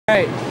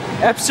Alright,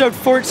 episode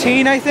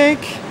 14, I think.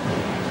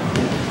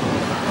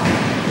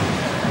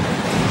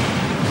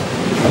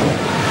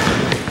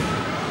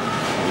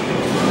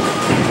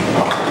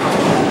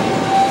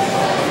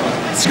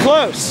 It's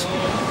close.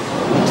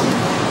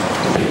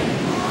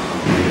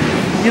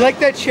 You like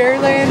that chair,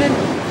 Landon?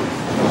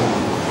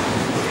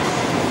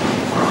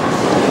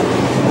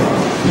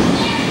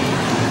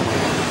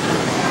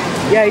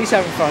 Yeah, he's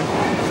having fun.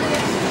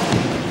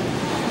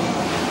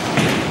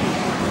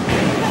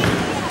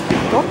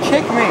 Don't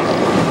kick me.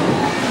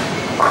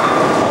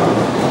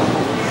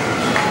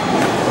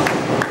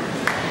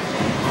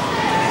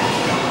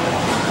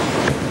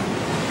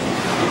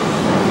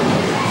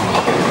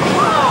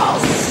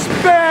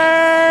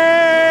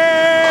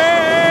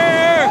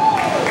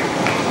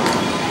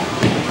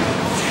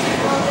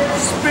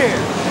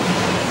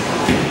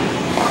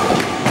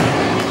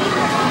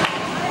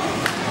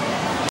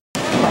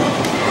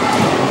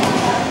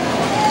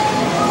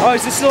 Oh,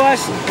 is this the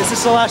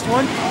last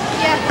one?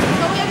 Yeah,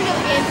 but we have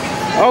another game.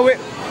 Oh, wait.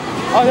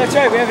 Oh, that's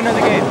right, we have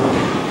another game.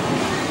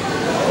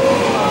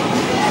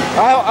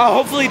 I'll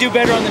hopefully do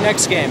better on the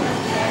next game.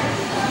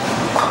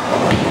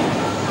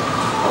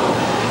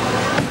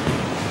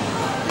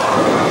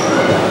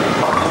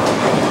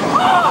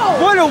 Oh!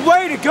 What a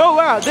way to go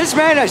out. This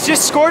man has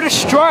just scored a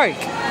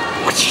strike.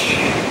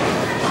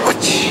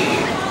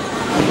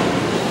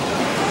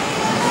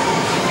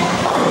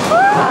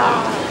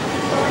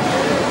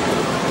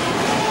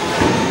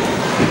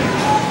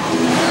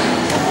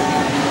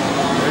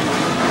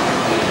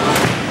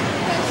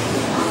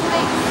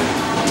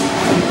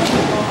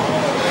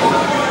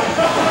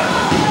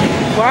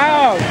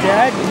 Wow,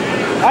 Dad.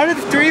 Out of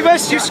the three of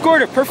us, you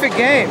scored a perfect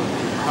game.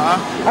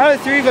 Huh? Out of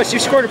the three of us, you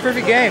scored a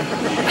perfect game.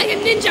 I am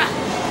ninja.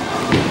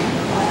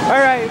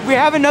 Alright, we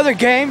have another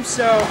game,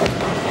 so...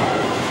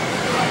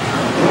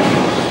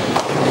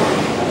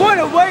 What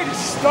a way to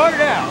start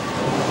out!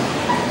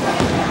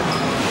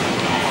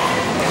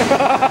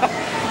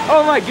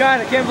 Oh my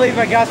god, I can't believe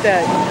I got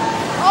that.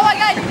 Oh my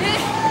god, you did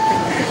it!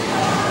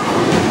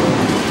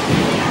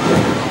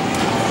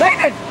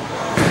 Nathan!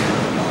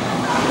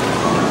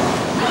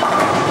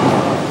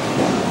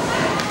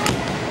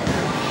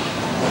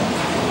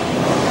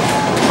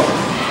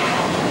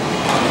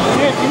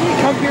 Dude, can you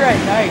come here at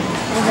night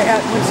when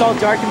it's all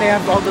dark and they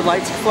have all the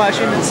lights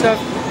flashing and stuff?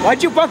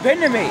 Why'd you bump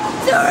into me?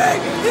 Sorry!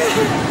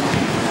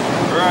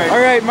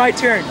 Alright, my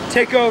turn.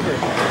 Take over.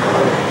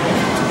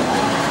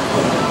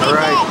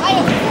 Alright. I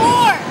have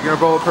 4! You're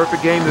gonna bowl a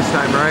perfect game this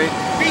time, right?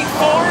 Beat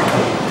 4?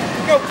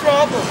 No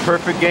problem.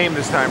 Perfect game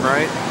this time,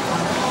 right?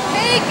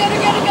 Hey, gutter,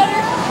 gutter, gutter!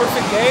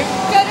 Perfect game?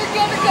 Gutter,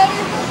 gutter,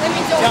 gutter! That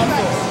means don't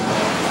Downfield. strike.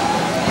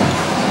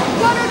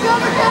 Gutter,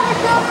 gutter, gutter,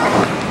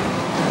 gutter!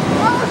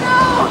 Oh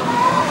no!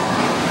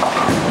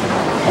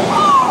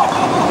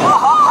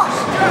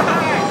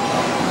 Strike!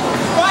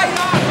 Right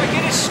off, I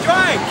get a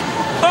strike!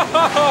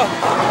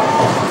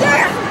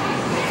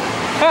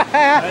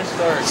 Nice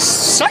start.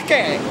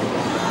 Sucking!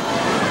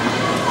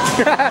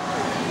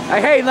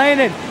 Hey,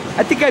 Landon,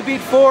 I think I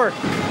beat 4.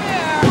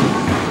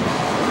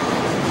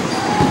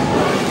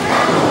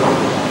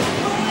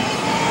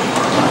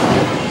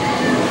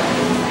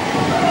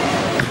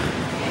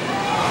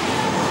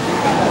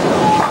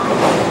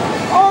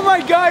 Oh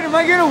my god, am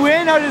I gonna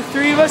win out of the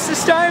 3 of us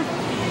this time?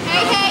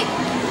 Hey, hey!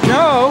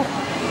 No.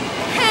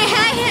 Hey,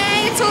 hey,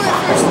 hey! It's only the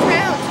first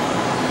round.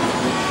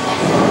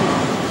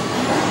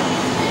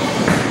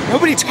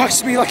 Nobody talks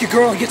to me like a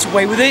girl and gets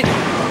away with it.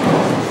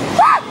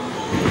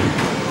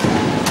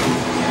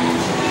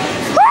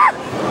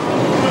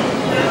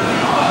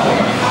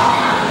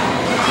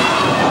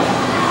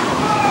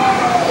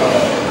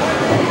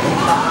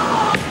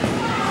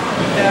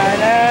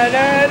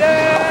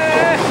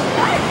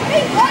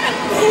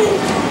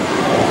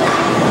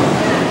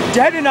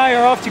 Dad and I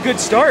are off to good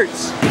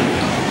starts.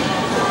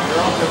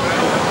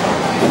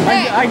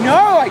 I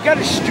know, I got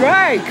a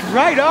strike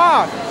right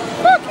off.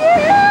 Fuck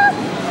yeah!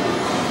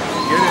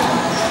 Get it.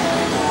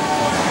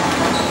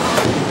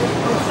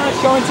 It's not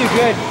showing too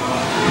good.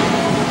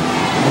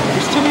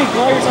 There's too many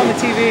glares on the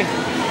TV.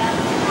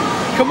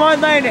 Come on,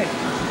 Landon.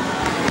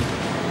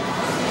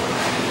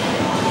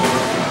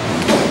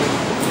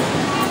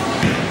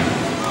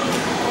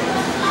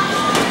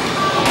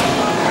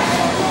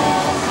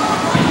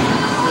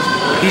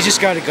 He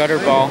just got a gutter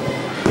ball. Be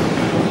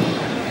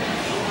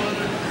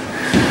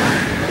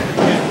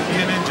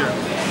a ninja.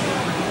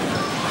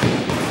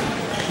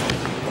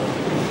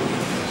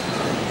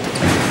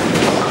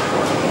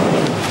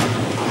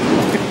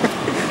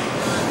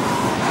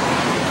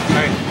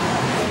 Hey,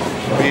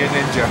 be a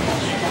ninja.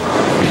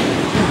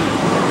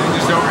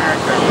 Ninjas don't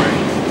react that way.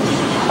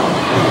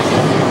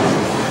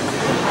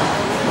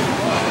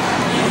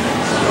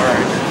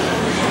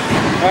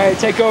 Alright,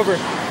 take over.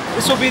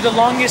 This will be the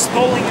longest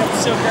bowling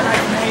episode that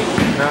I've made.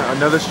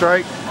 Another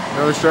strike?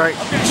 Another strike?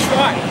 I'm gonna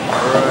try.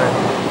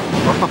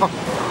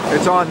 Alright.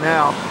 It's on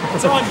now.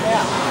 It's on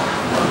now.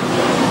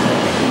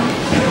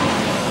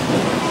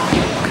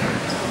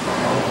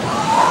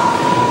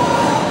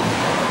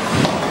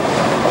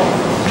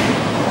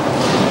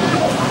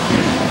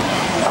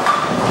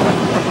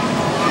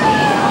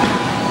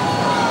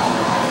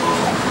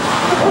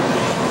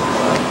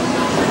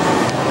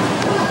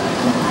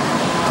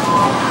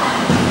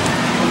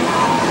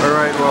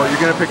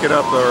 pick it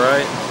up though,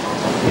 right?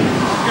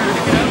 Gonna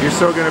pick it up? You're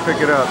still gonna pick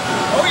it up.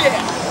 Oh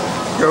yeah!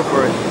 Go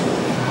for it.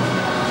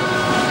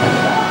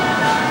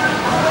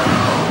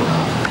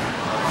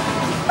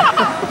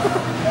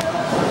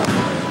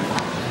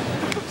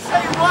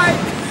 Say what?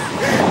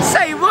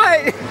 Say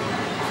what?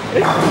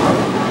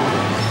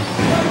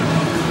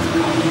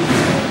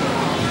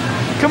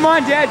 Come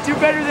on, Dad, do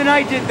better than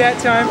I did that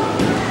time.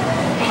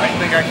 I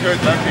think I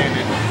could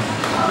left-handed.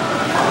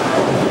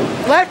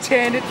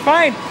 Left-handed?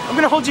 Fine. I'm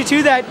gonna hold you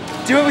to that.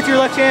 Do it with your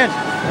left hand.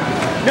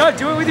 No,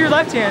 do it with your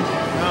left hand.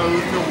 No, it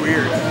would feel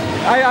weird.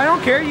 I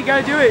don't care. You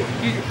gotta do it.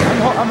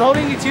 I'm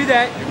holding you to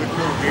that. It would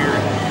feel weird.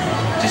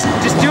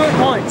 Just do it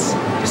once.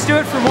 Just do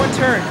it for one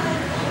turn.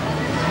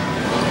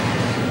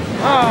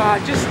 Ah,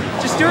 just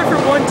do it for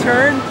one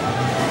turn.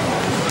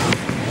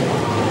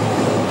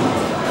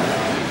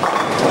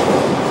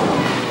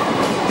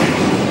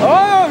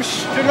 Oh,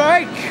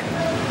 strike!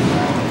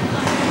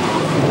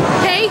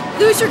 Hey,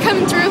 loser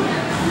coming through.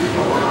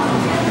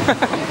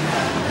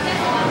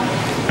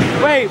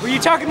 Wait, were you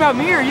talking about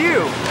me or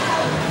you?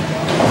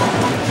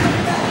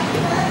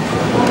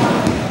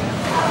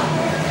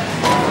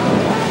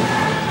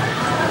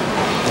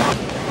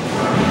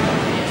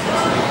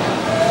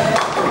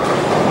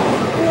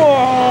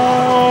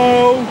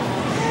 Whoa!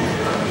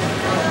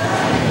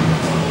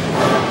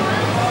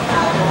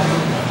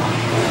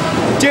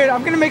 Dude,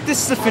 I'm gonna make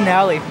this the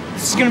finale.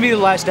 This is gonna be the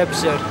last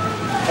episode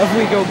of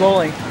We Go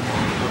Bowling.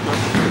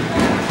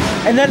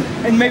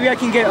 And maybe I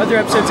can get other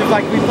episodes if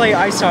like we play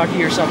ice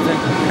hockey or something.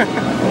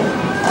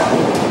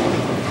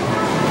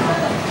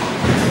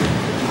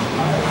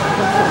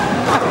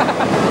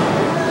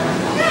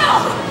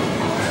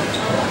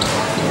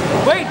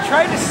 Wait,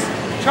 try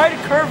to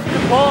curve the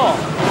ball.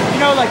 You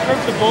know, like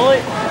curve the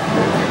bullet.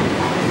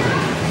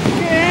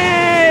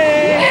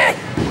 Yeah.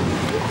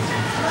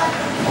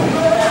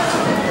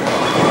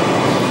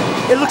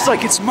 It looks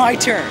like it's my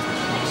turn.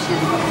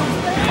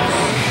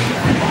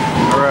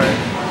 All right.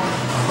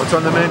 What's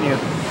on the menu?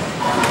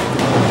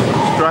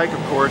 Strike,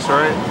 of course,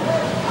 right?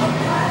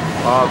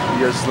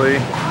 Obviously.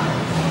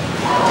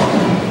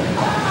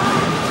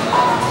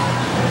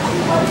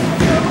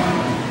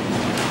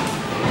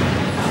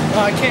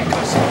 Oh, I can't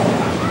cuss.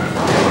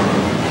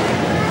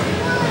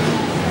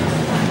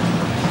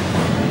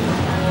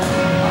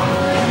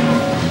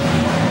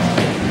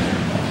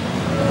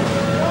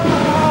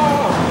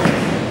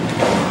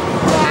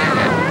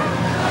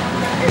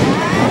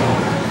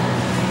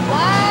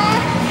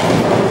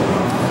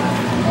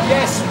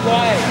 Yes,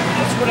 why?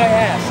 That's what I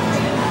asked.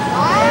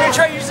 I'm gonna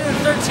try using the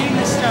 13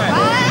 this time.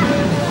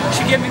 You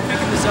should get me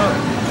picking this up.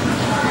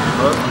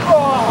 Oh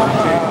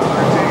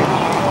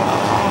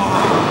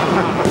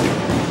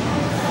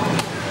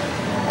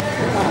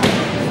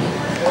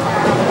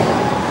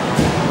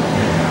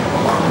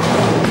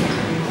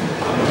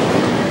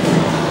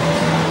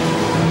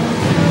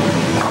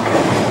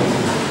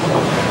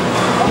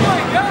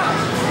my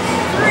gosh!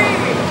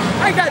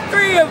 3! I got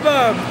 3 of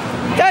them!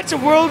 That's a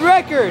world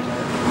record!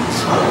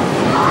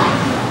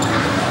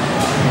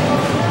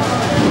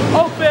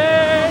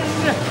 Open!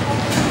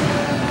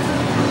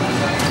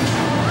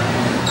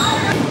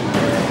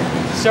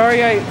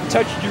 Sorry I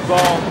touched your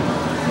ball.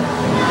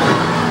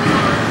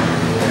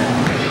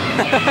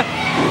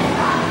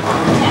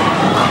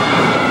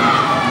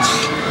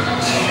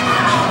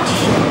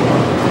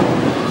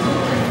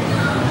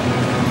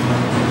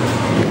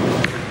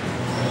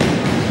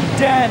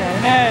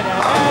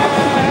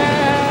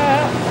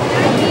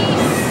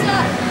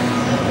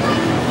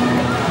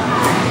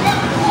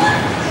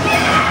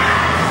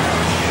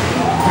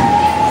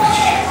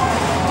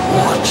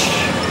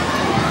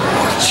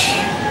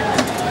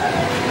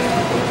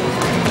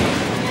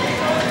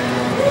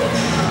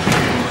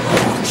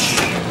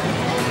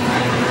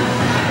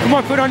 Come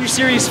on, put on your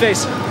serious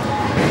face.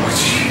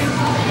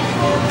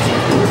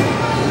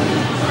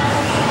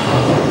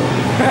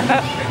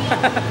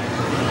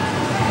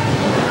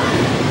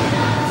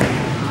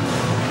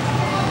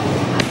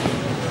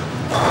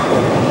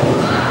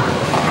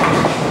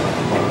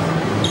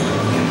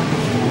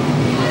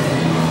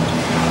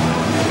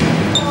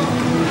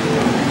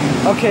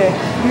 Okay,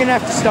 I'm gonna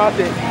have to stop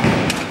it.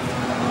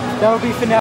 That will be finale.